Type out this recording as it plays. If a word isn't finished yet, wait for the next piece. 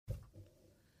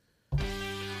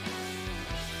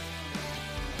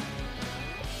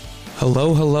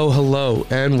Hello, hello, hello,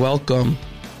 and welcome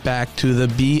back to the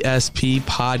BSP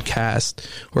podcast.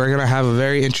 We're going to have a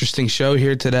very interesting show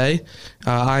here today.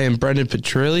 I am Brendan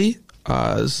Petrilli.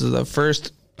 This is the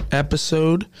first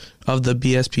episode of the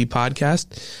BSP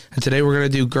podcast, and today we're going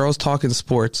to do Girls Talking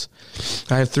Sports.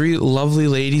 I have three lovely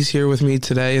ladies here with me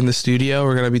today in the studio.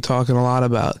 We're going to be talking a lot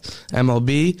about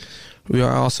MLB. We're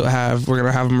going to have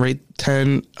them rate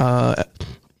 10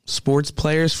 sports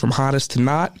players from hottest to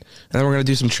not, and then we're going to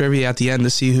do some trivia at the end to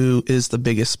see who is the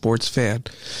biggest sports fan.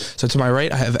 So to my right,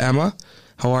 I have Emma.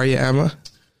 How are you, Emma?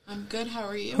 I'm good. How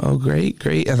are you? Oh, great.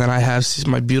 And then I have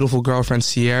my beautiful girlfriend,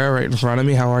 Sierra, right in front of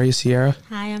me. How are you, Sierra?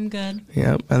 Hi, I'm good.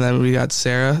 Yep. And then we got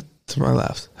Sarah to my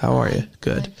left. How are you?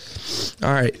 Good.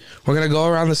 All right. We're going to go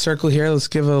around the circle here. Let's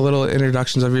give a little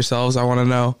introductions of yourselves. I want to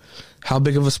know how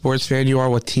big of a sports fan you are,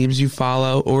 what teams you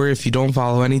follow, or if you don't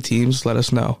follow any teams, let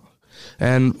us know.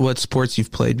 And what sports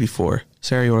you've played before.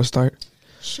 Sarah, you want to start?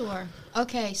 Sure.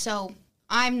 Okay, so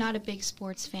I'm not a big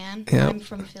sports fan. Yep. I'm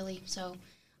from Philly, so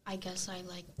I guess I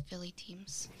like Philly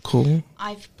teams. Cool.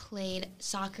 I've played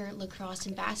soccer, lacrosse,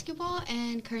 and basketball,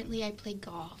 and currently I play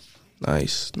golf.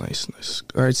 Nice.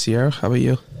 All right, Sierra, how about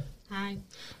you? Hi.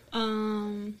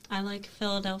 I like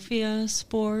Philadelphia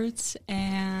sports,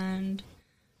 and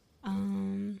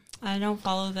I don't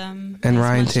follow them. And as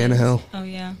Ryan much Tannehill. Oh,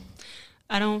 yeah.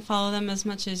 I don't follow them as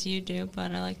much as you do,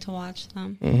 but I like to watch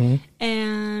them. Mm-hmm.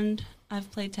 And I've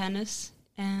played tennis,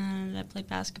 and I play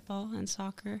basketball and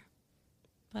soccer,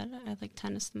 but I like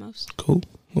tennis the most. Cool.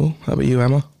 How about you,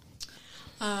 Emma?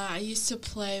 I used to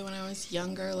play when I was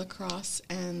younger lacrosse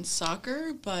and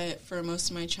soccer, but for most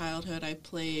of my childhood I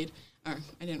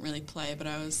didn't really play, but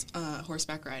I was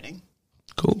horseback riding.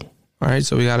 Cool. All right,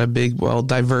 so we got a big,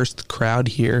 diverse crowd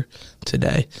here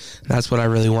today. That's what I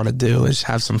really want to do, is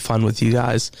have some fun with you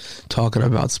guys talking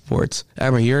about sports.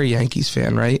 Emma, you're a Yankees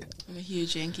fan, right? I'm a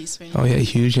huge Yankees fan. Oh, yeah,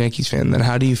 huge Yankees fan. Then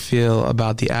how do you feel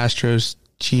about the Astros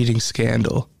cheating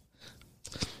scandal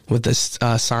with the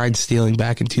sign stealing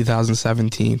back in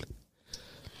 2017?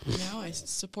 I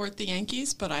support the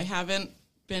Yankees, but I haven't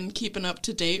been keeping up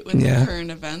to date with the current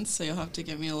events, so you'll have to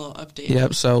give me a little update.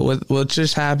 Yep, so what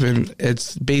just happened,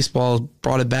 it's baseball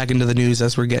brought it back into the news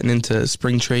as we're getting into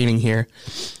spring training here,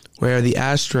 where the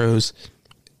Astros,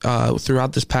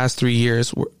 throughout this past 3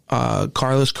 years,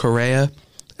 Carlos Correa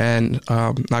and,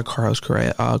 Carlos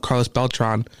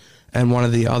Beltran and one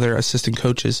of the other assistant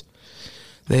coaches,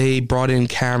 they brought in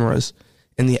cameras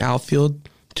in the outfield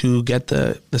to get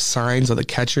the signs of the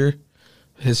catcher,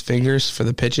 his fingers for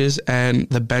the pitches, and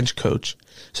the bench coach.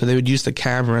 So they would use the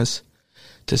cameras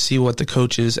to see what the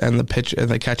coaches and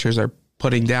the catchers are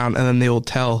putting down, and then they would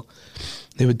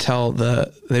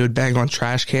bang on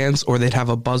trash cans, or they'd have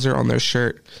a buzzer on their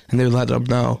shirt, and they would let them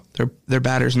know, their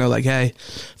batters know, like, hey,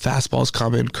 fastball's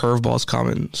coming, curveball's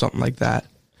coming, something like that.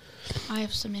 I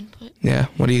have some input. Yeah,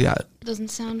 what do you got? Doesn't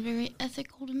sound very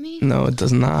ethical to me. No, it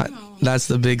does not. No. That's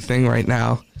the big thing right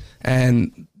now.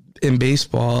 And in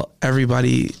baseball,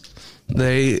 everybody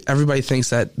thinks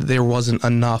that there wasn't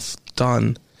enough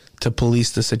done to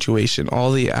police the situation.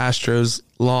 All the Astros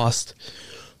lost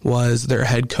was their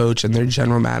head coach and their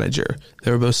general manager. They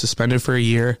were both suspended for a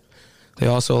year. They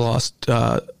also lost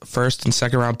first and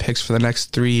second round picks for the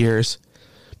next 3 years.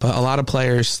 But a lot of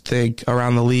players think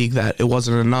around the league that it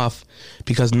wasn't enough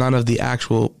because none of the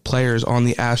actual players on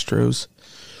the Astros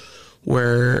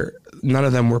none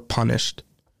of them were punished.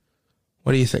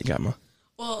 What do you think, Emma?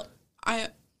 Well, I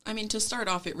mean, to start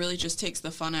off, it really just takes the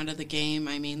fun out of the game.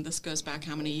 I mean, this goes back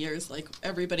how many years? Like,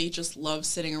 everybody just loves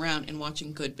sitting around and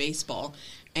watching good baseball.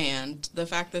 And the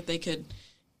fact that they could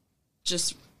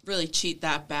just really cheat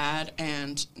that bad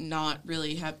and not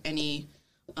really have any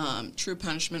true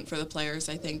punishment for the players,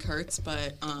 I think hurts.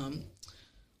 But,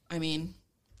 I mean,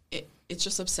 it's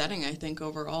just upsetting, I think,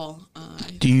 overall.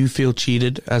 Do you feel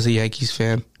cheated as a Yankees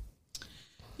fan?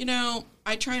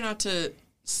 I try not to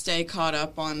stay caught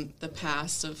up on the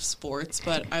past of sports,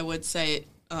 but I would say,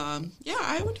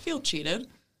 I would feel cheated.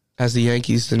 As the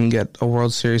Yankees didn't get a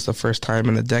World Series the first time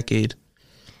in a decade,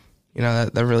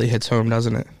 that really hits home,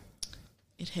 doesn't it?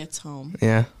 It hits home.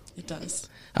 Yeah. It does.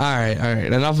 All right.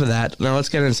 Enough of that. Now let's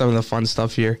get into some of the fun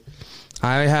stuff here.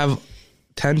 I have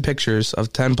 10 pictures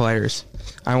of 10 players.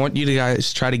 I want you to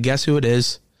guys try to guess who it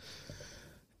is,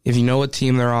 if you know what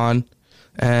team they're on,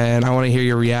 and I want to hear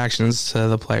your reactions to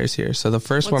the players here. So the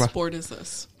first one. What sport is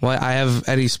this? Well, I have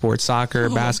any sport, soccer,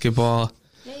 basketball,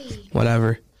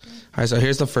 whatever. All right, so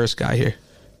here's the first guy here.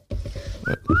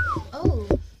 Oh.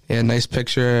 Yeah, nice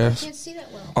picture I can't see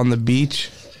that well. on the beach,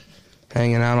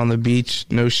 hanging out on the beach,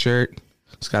 no shirt.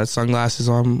 He's got his sunglasses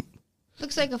on.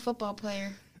 Looks like a football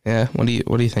player. Yeah. What do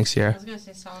you think, I Sierra? was gonna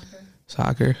say soccer.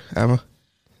 Soccer. Emma.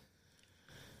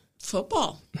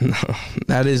 Football. No,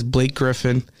 that is Blake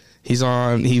Griffin. He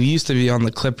used to be on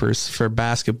the Clippers for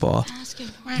basketball.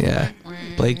 Basketball. Yeah.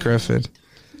 Blake Griffin.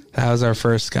 That was our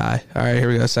first guy. All right, here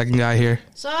we go. Second guy here.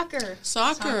 Soccer.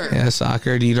 Soccer. Yeah,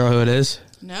 soccer. Do you know who it is?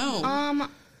 No.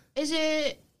 Is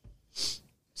it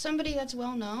somebody that's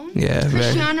well known? Yeah.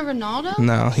 Cristiano Ronaldo?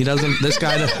 No, he doesn't. This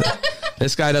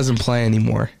guy doesn't play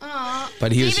anymore.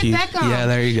 But he was David huge. Beckham. Yeah,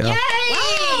 there you go. Yay!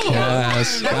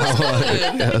 Yes.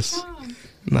 Yes.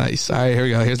 Nice. All right, here we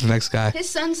go. Here's the next guy. His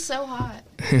son's so hot.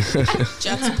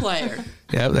 Jets player.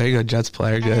 Yep, there you go. Jets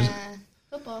player. Good.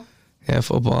 Football. Yeah,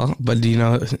 football. But do you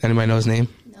know, anybody know his name?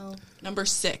 No. Number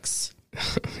 6.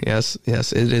 Yes.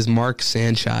 It is Mark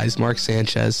Sanchez. Mark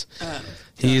Sanchez.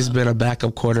 He's been a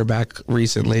backup quarterback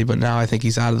recently, but now I think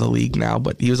he's out of the league now.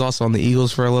 But he was also on the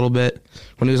Eagles for a little bit.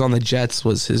 When he was on the Jets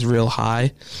was his real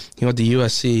high. He went to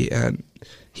USC, and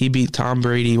he beat Tom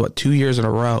Brady, 2 years in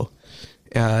a row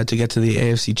to get to the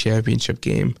AFC Championship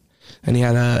game. And he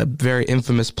had a very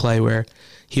infamous play where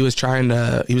he was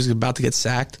about to get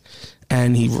sacked,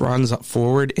 and he runs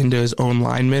forward into his own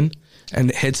lineman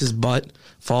and hits his butt,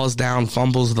 falls down,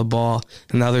 fumbles the ball,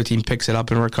 and the other team picks it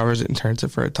up and recovers it and turns it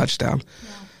for a touchdown. Yeah.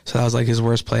 So that was like his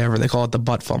worst play ever. They call it the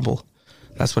butt fumble.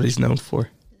 That's what he's known for.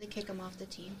 Did they kick him off the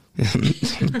team?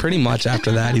 Pretty much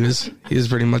after that, he was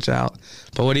pretty much out.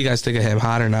 But what do you guys think of him?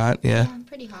 Hot or not? Yeah.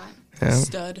 Pretty hot. Yeah.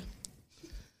 Stud.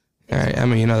 All right,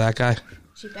 Emma, you know that guy?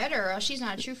 She better, or else she's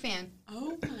not a true fan.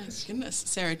 Oh, my goodness.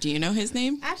 Sarah, do you know his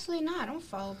name? Absolutely not. I don't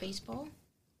follow baseball.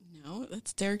 No,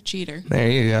 that's Derek Jeter. There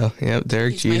you go. Yep,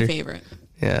 Derek He's Jeter. my favorite.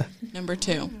 Yeah. Number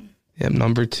 2. Yep,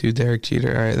 number 2, Derek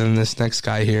Jeter. All right, then this next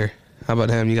guy here. How about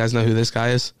him? You guys know who this guy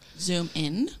is? Zoom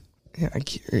in. Yeah, I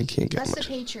can't get That's much.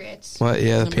 the Patriots. What?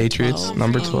 Yeah, the Number Patriots. 12.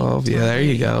 Number 12. Yeah, there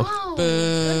you go. Oh, Boo.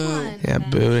 good one. Yeah,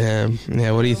 boo him.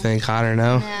 Yeah, what do you think? Hot or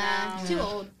no? Nah, too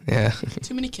old. Yeah.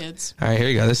 Too many kids. All right, here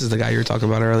you go. This is the guy you were talking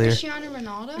about earlier. Cristiano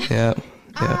Ronaldo? Yeah.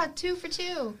 Ah, 2 for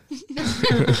 2.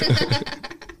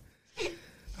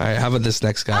 All right, how about this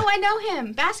next guy? Oh, I know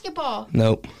him. Basketball.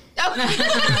 Nope. Oh.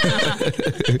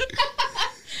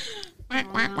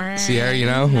 Sierra, you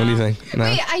know? What do you think? No.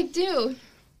 Wait, I do.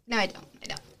 No, I don't.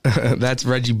 That's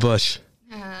Reggie Bush,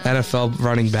 NFL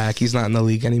running back. He's not in the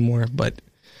league anymore, but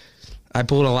I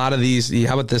pulled a lot of these.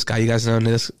 How about this guy? You guys know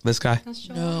this guy? That's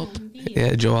Joel Nope. Embiid.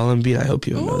 Yeah, Joel Embiid. I hope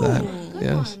you know that. Good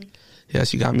Yes. one.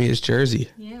 Yes, you got me his jersey.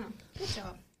 Yeah. Good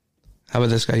job. How about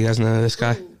this guy? You guys know this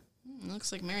guy?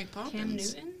 Looks like Mary Poppins. Cam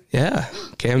Newton. Yeah,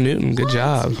 Cam Newton. Good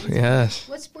job. Yes.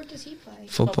 What sport does he play?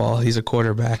 Football. He's a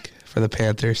quarterback for the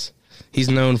Panthers. He's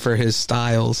known for his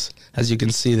styles. As you can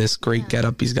see, this great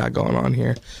getup he's got going on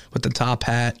here with the top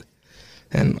hat.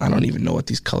 And I don't even know what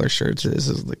these color shirts is. This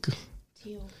is like,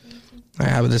 Teal. all right,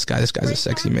 how about this guy? This guy's a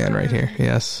sexy man right here.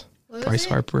 Yes. What was Bryce it?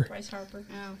 Harper. Bryce Harper.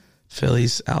 Oh.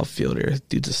 Phillies outfielder.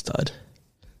 Dude's a stud.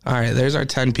 All right, there's our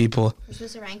 10 people. We're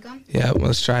supposed to rank them? Yeah,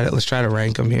 let's try to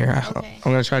rank them here. Okay.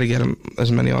 I'm going to try to get them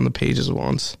as many on the page as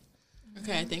once.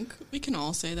 Okay, I think we can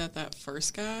all say that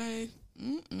first guy,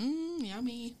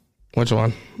 yummy. Which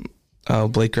one? Oh,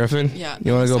 Blake Griffin? Yeah,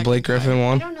 You want to go second Blake guy. Griffin I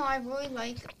one? don't know. I really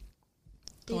like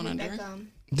Going David under? Beckham.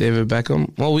 David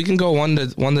Beckham? Well, we can go 1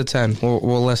 to 10.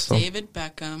 We'll list them. David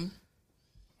Beckham,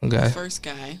 Okay. first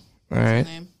guy. All right.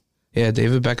 Name? Yeah,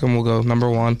 David Beckham will go number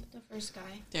 1. The first guy.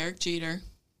 Derek Jeter.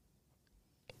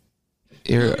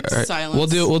 Here, all right. Silence.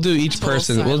 We'll do each Total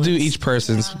person. We'll do silence. each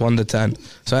person's 1 to 10.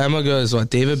 So Emma goes what?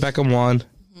 David Beckham 1.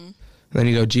 Then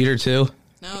you go Jeter 2.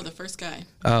 No, the first guy.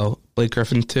 Oh, Blake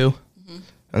Griffin 2.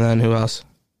 And then who else?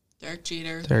 Derek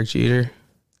Jeter. Derek Jeter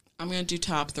I'm going to do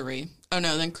top 3. Oh,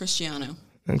 no, then Cristiano.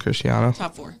 and Cristiano.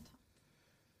 Top 4.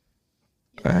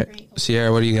 All right. Sierra,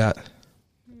 what do you got?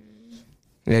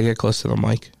 Yeah, get close to the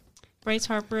mic. Bryce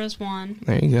Harper is 1.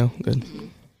 There you go. Good.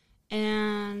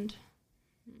 And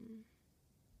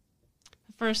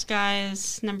the first guy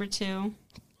is number 2.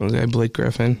 Okay, Blake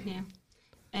Griffin.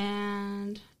 Yeah.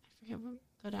 And I forget what.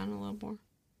 Go down a little more.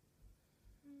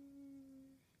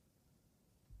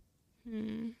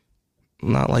 I'm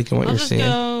not liking what I'll you're just seeing.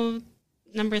 go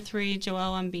number 3,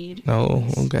 Joel Embiid. Oh,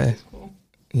 okay. Cool.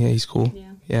 Yeah, he's cool.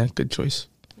 Yeah. Yeah, good choice.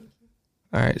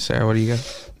 All right, Sarah, what do you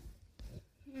got?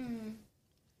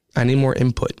 I need more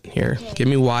input here. Okay. Give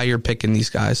me why you're picking these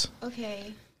guys.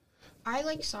 Okay. I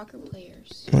like soccer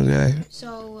players. Okay.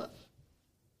 So,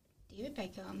 David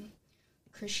Beckham,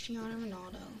 Cristiano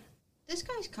Ronaldo. This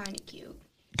guy's kind of cute.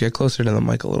 Get closer to the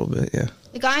mic a little bit, yeah.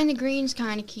 The guy in the green's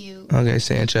kind of cute. Okay,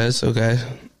 Sanchez, okay.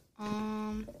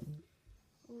 Ooh,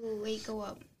 wait, go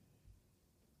up.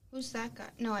 Who's that guy?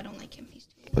 No, I don't like him. He's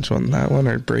too old. Which one? That one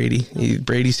or Brady?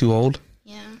 Brady's too old?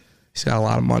 Yeah. He's got a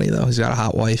lot of money though. He's got a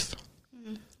hot wife.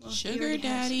 Well, Sugar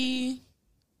daddy.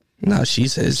 No,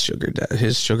 she's his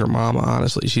sugar mama.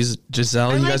 Honestly, she's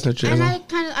Giselle. You guys know Giselle? And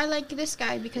I like this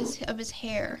guy because of his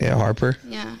hair. Yeah, Harper.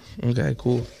 Yeah. Okay,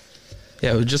 cool.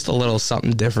 Yeah, it was just a little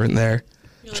something different there.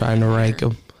 You like Trying to her rank hair?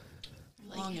 them.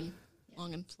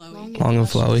 Long and flowy. Long and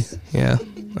flowy. Yeah.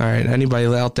 All right. Anybody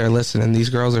out there listening, these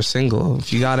girls are single.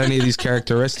 If you got any of these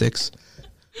characteristics,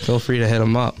 feel free to hit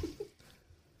them up.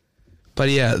 But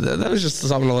yeah, that was just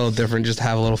something a little different, just to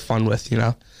have a little fun with, you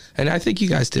know. And I think you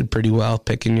guys did pretty well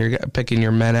picking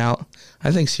your men out.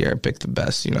 I think Sierra picked the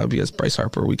best, you know, because Bryce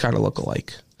Harper, we kind of look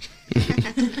alike.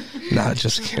 Not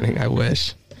just kidding. I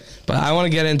wish. But I want to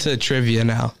get into trivia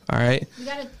now. All right.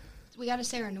 We gotta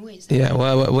say our noise. Yeah.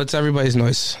 Well, what's everybody's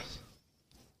noise?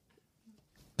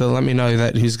 They'll let me know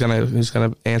that who's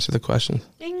gonna answer the question.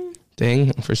 Ding.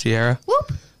 Ding for Sierra.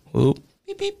 Whoop. Whoop.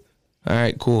 Beep beep. All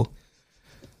right. Cool.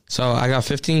 So I got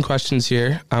 15 questions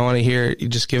here. I want to hear you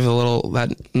just give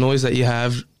that noise that you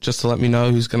have just to let me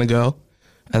know who's going to go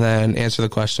and then answer the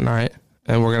question. All right.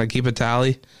 And we're going to keep a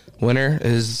tally. Winner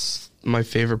is my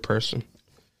favorite person.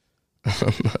 All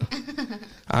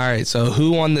right. So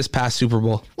who won this past Super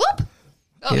Bowl? Whoop.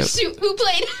 Oh, Yep. shoot. Who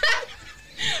played?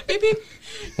 Beep beep.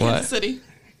 What? Kansas City.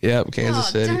 Yep. Kansas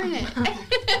Oh, City. darn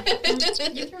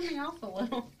it. You threw me off a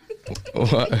little.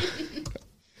 What?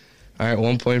 All right.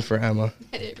 1 point for Emma.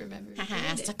 I didn't remember.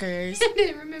 Haha, suckers. I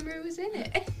didn't remember who was in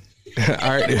it. All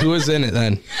right. Who was in it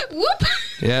then? Whoop.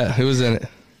 Yeah. Who was in it?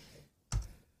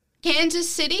 Kansas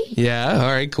City. Yeah. All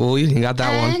right. Cool. You got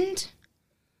that one. And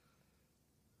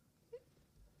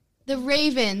the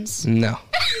Ravens. No.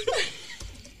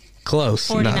 Close.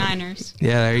 No. 49ers.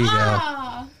 Yeah, there you go.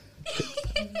 Ah.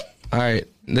 All right.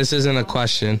 This isn't a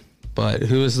question, but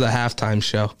who is the halftime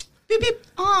show? Beep beep.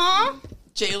 Aw.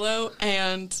 J-Lo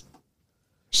and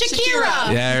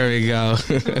Shakira. Yeah, there we go.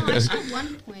 Oh, I scored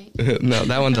 1 point. No,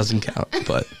 that one doesn't count.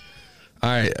 But all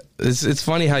right. It's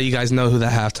funny how you guys know who the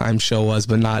halftime show was,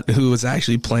 but not who was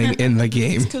actually playing in the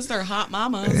game. because they're hot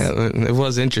mamas. Yeah, it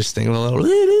was interesting. A little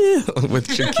with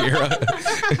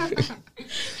Shakira.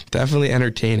 Definitely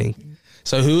entertaining.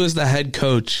 So who is the head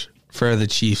coach for the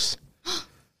Chiefs?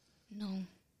 No.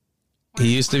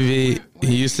 He used to be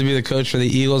the coach for the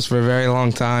Eagles for a very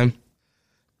long time.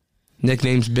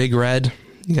 Nickname's Big Red.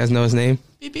 You guys know his name?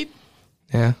 Beep beep.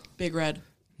 Yeah. Big Red.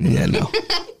 Yeah, no.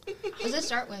 What does it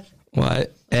start with?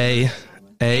 What? A.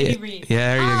 Andy Reid.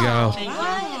 Yeah, there you go. Thank you.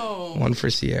 Wow. One for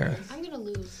Sierra. I'm going to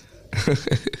lose.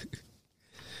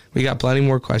 We got plenty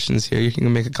more questions here. You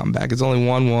can make a comeback. It's only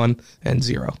 1-1 and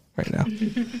 0 right now.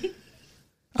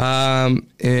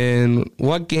 In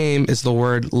what game is the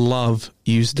word love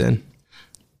used in?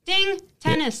 Ding.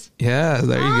 Tennis. Yeah,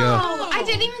 there you go. Oh, I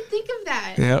didn't even think of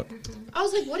that. Yep. I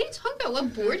was like, what are you talking about?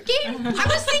 What board game? I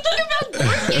was thinking about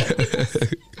board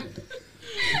games.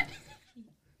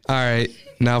 All right.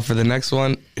 Now for the next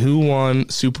one. Who won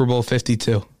Super Bowl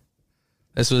 52?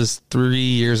 This was 3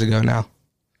 years ago now.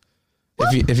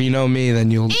 If you know me,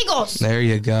 then you'll... Eagles. There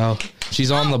you go.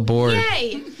 She's on the board.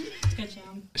 Yay. Good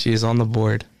job. She is on the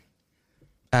board.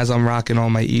 As I'm rocking all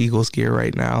my Eagles gear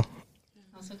right now.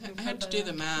 Also good I had to do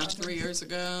the math 3 years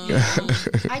ago.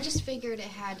 I just figured it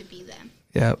had to be them.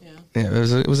 Yep. Yeah. Yeah,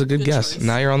 it was a good guess. choice.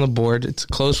 Now you're on the board. It's a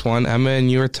close one. Emma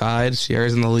and you are tied.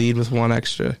 Sierra's in the lead with one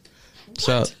extra.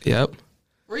 So, yep.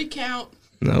 Recount.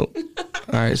 Nope.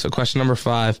 All right, so question number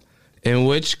 5. In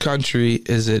which country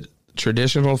is it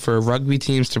traditional for rugby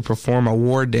teams to perform a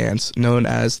war dance known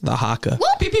as the haka?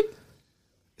 Whoop, beep, beep.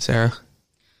 Sarah?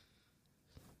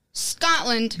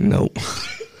 Scotland. Nope.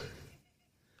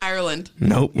 Ireland.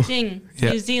 Nope. Ding.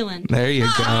 Yep. New Zealand. There you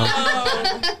go.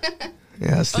 Oh,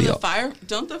 Yes.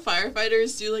 don't the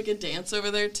firefighters do like a dance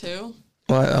over there too?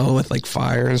 With like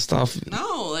fire and stuff.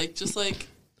 No, like just like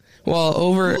Well,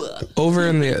 over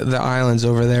in the islands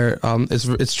over there,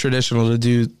 it's traditional to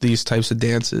do these types of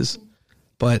dances,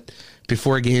 but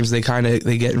before games they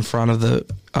get in front of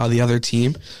the other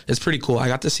team. It's pretty cool. I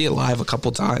got to see it live a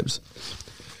couple times,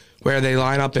 where they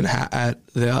line up at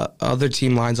the other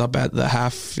team lines up at the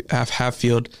half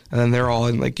field, and then they're all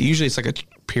in like usually it's like a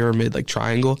pyramid like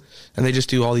triangle, and they just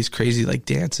do all these crazy like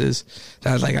dances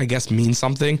that like I guess mean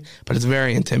something, but it's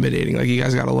very intimidating. Like you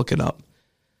guys got to look it up.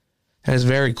 And it's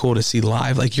very cool to see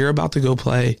live. Like you're about to go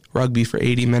play rugby for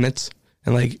 80 minutes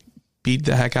and like beat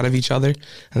the heck out of each other,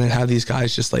 and then have these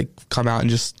guys just like come out and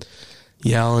just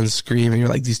yell and scream, and you're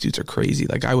like, these dudes are crazy.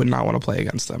 Like I would not want to play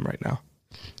against them right now.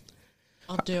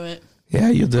 I'll do it. Yeah,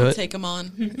 you'll do it. Take them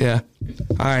on. Yeah.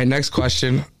 All right, next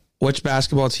question. Which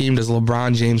basketball team does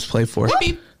LeBron James play for?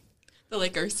 Beep. The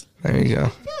Lakers. There you go. I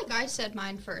feel like I said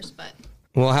mine first, but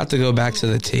We'll have to go back to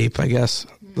the tape, I guess.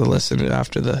 the listen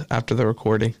after the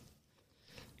recording.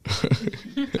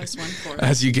 Nice one for it.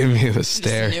 As you give me a Just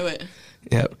stare. knew it.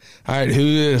 Yep. All right.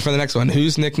 Who for the next one?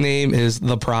 Whose nickname is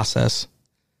The Process?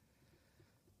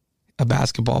 A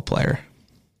basketball player.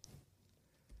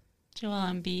 Joel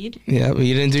Embiid. Yeah, but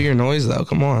you didn't do your noise though.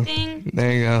 Come on. Ding.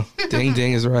 There you go. Ding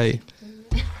ding is right.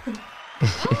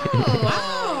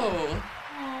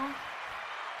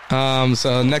 Wow.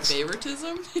 So next.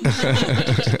 Favoritism?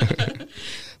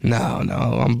 No.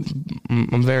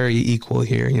 I'm very equal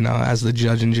here. You know, as the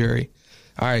judge and jury.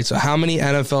 All right. So how many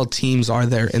NFL teams are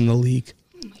there in the league?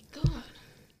 Oh my god.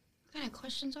 What kind of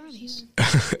questions are these?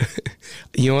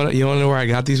 You want to know where I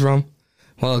got these from?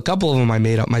 Well, a couple of them I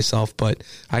made up myself, but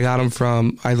I got them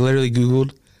from, I literally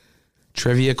Googled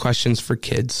trivia questions for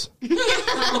kids.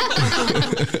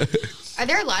 Are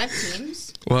there a lot of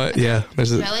teams? What? Yeah.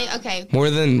 There's Really? Okay.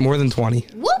 more than 20.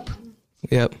 Whoop.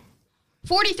 Yep.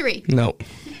 43. No.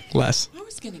 Less. I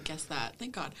was going to guess that.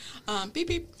 Thank God. Beep,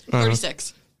 beep.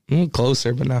 36.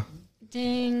 Closer, but no.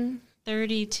 Ding.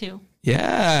 32.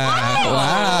 Yeah.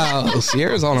 Wow.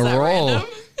 Sierra's on Is a that roll. random?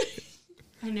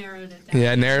 I narrowed it down.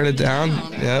 Yeah, narrowed it down.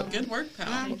 Yep. Good work,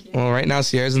 pal. Well, right now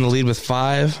Sierra's in the lead with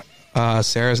 5.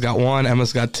 Sarah's got 1.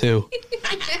 Emma's got 2.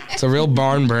 It's a real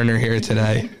barn burner here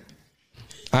today.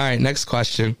 All right, next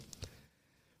question.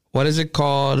 What is it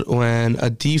called when a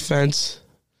defensive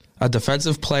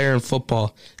player in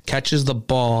football catches the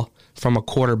ball from a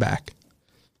quarterback?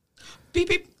 Beep,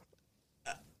 beep.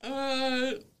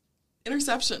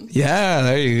 Interception. Yeah,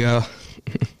 there you go.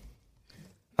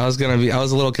 I was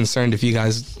a little concerned if you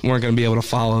guys weren't gonna be able to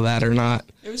follow that or not.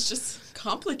 It was just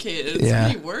complicated. Yeah.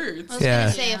 So many words. I was Yeah.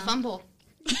 going to say a fumble.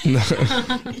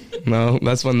 No,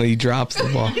 that's when he drops the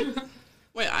ball.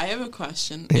 Wait, I have a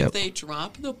question. Yep. If they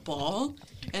drop the ball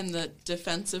and the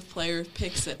defensive player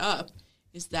picks it up,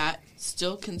 is that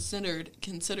still considered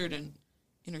an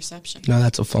interception? No,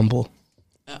 that's a fumble.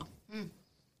 Oh.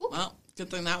 Well, good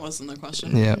thing that wasn't the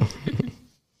question. Yeah.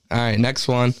 All right, next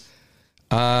one.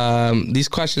 These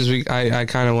questions I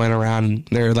kind of went around.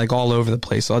 They're like all over the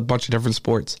place. So a bunch of different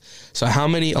sports. So how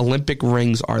many Olympic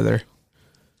rings are there?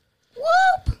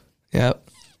 Whoop. Yep.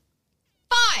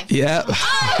 5. Yep.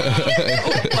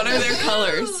 What are their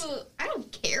colors? Ooh, I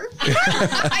don't care.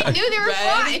 I knew there were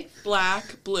Red, 5.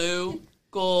 black, blue,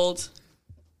 gold,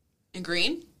 and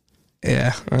green?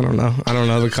 Yeah. I don't know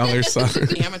the colors. So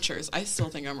Amateurs. I still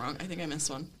think I'm wrong. I think I missed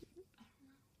one.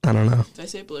 I don't know. Did I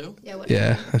say blue? Yeah, what?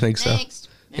 Yeah, I think so. Next.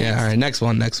 Yeah. All right. Next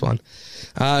one.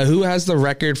 Who has the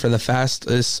record for the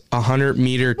fastest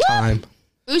 100-meter time?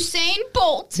 Usain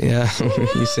Bolt. Yeah,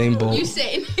 Usain Bolt.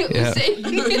 Usain. Yeah.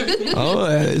 Usain. Oh,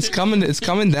 it's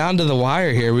coming down to the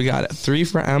wire here. We got 3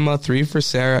 for Emma, 3 for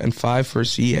Sarah, and 5 for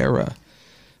Sierra.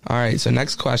 All right, so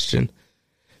next question.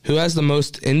 Who has the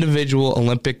most individual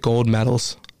Olympic gold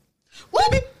medals?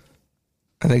 Whoop.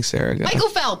 I think Sarah got. Michael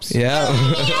Phelps. Yeah.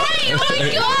 Yay! Oh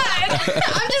my god!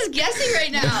 I'm just guessing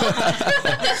right now.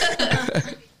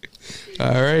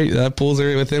 All right, that pulls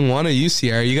her within 1 of you,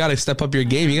 Sierra. You got to step up your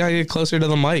game. You got to get closer to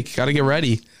the mic. Got to get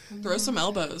ready. Throw some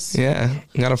elbows. Yeah,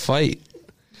 got to fight.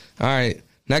 All right,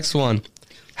 next one.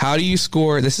 How do you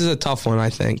score? This is a tough one, I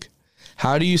think.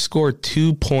 How do you score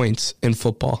 2 points in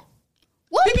football?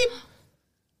 Whoop.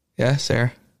 Yeah,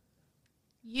 Sarah?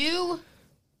 You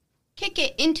kick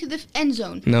it into the end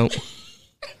zone. No.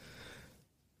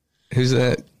 Who's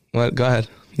that? What? Go ahead.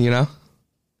 You know?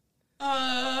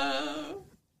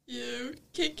 You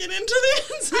kick it into the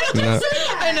end zone. No.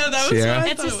 I know that was Sierra? what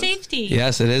I It's thought a it was. safety.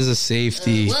 Yes, it is a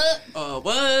safety. What?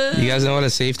 What? You guys know what a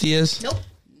safety is? Nope.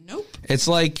 Nope. It's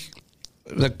like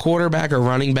the quarterback or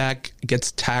running back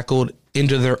gets tackled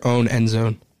into their own end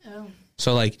zone. Oh.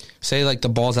 So, like, say, like, the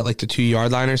ball's at, like, the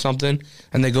 2-yard line or something,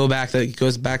 and they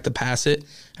goes back to pass it,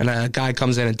 and a guy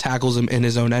comes in and tackles him in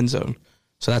his own end zone.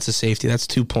 So that's a safety. That's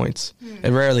 2 points.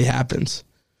 It rarely happens.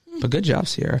 But good job,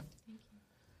 Sierra.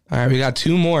 All right, we got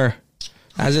 2 more.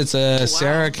 As it's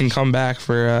Sarah can come back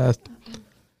for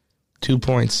 2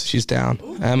 points. She's down.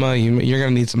 Emma, you're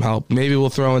going to need some help. Maybe we'll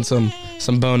throw in some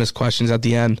bonus questions at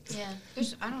the end. Yeah.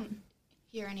 I don't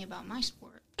hear any about my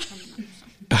sport.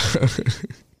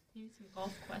 Maybe some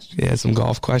golf questions. Yeah, some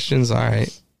golf questions. All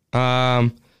right.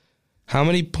 How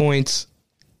many points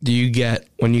do you get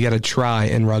when you get a try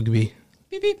in rugby?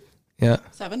 Beep beep. Yeah.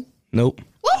 7. Nope.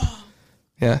 Whoop.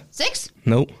 Yeah. 6.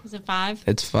 Nope. Is it 5?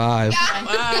 It's 5.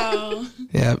 Wow.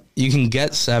 Yeah. You can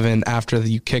get 7 after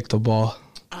you kick the ball.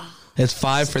 It's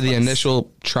 5 for the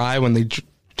initial try when they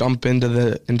jump into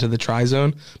the try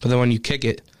zone, but then when you kick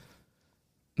it,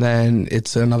 then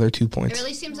it's another 2 It points.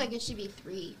 really seems like it should be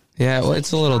 3. Yeah. Well,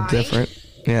 it's a little Try. different.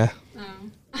 Yeah. Oh.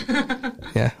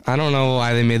 Yeah, I don't know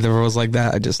why they made the rules like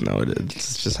that. I just know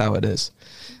it's just how it is.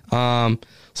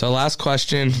 So last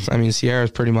question. I mean,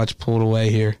 Sierra's pretty much pulled away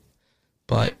here.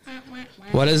 But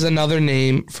what is another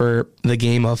name for the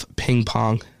game of ping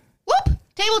pong? Whoop!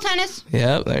 Table tennis.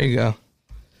 Yep, there you go.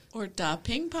 Or da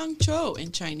ping pong cho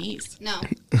in Chinese. No.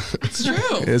 It's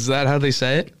true. Is that how they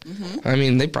say it? Mm-hmm. I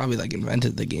mean, they probably like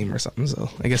invented the game or something, so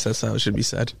I guess that's how it should be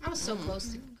said. I was so close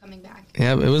to coming back.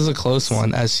 Yeah, it was a close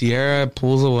one. As Sierra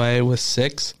pulls away with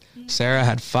 6, Sarah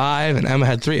had 5, and Emma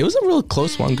had 3. It was a real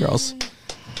close one, girls.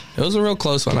 It was a real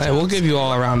close one. We'll give you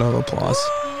all a round of applause.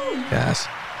 Yes.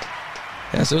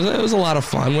 Yes, it was a lot of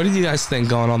fun. What did you guys think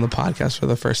going on the podcast for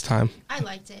the first time? I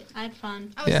liked it. I had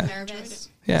fun. I was Yeah. nervous.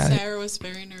 Yeah. Sarah was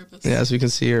very nervous. Yeah, as we can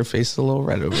see, her face is a little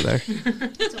red over there.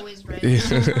 It's always red.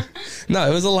 No,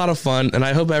 it was a lot of fun, and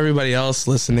I hope everybody else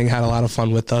listening had a lot of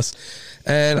fun with us.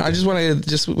 And I just want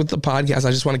to, with the podcast,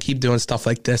 I just want to keep doing stuff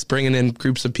like this, bringing in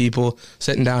groups of people,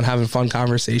 sitting down, having fun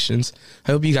conversations.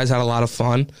 I hope you guys had a lot of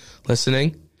fun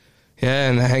listening. Yeah,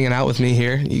 and hanging out with me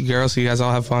here. You girls, you guys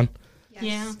all have fun.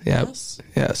 Yeah. Yep. Yes.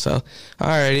 Yeah, so,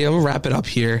 alrighty, we'll wrap it up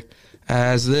here.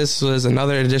 As this was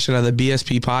another edition of the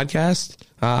BSP podcast.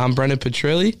 I'm Brendan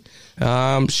Petrilli.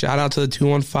 Shout out to the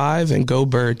 215 and go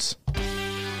Birds.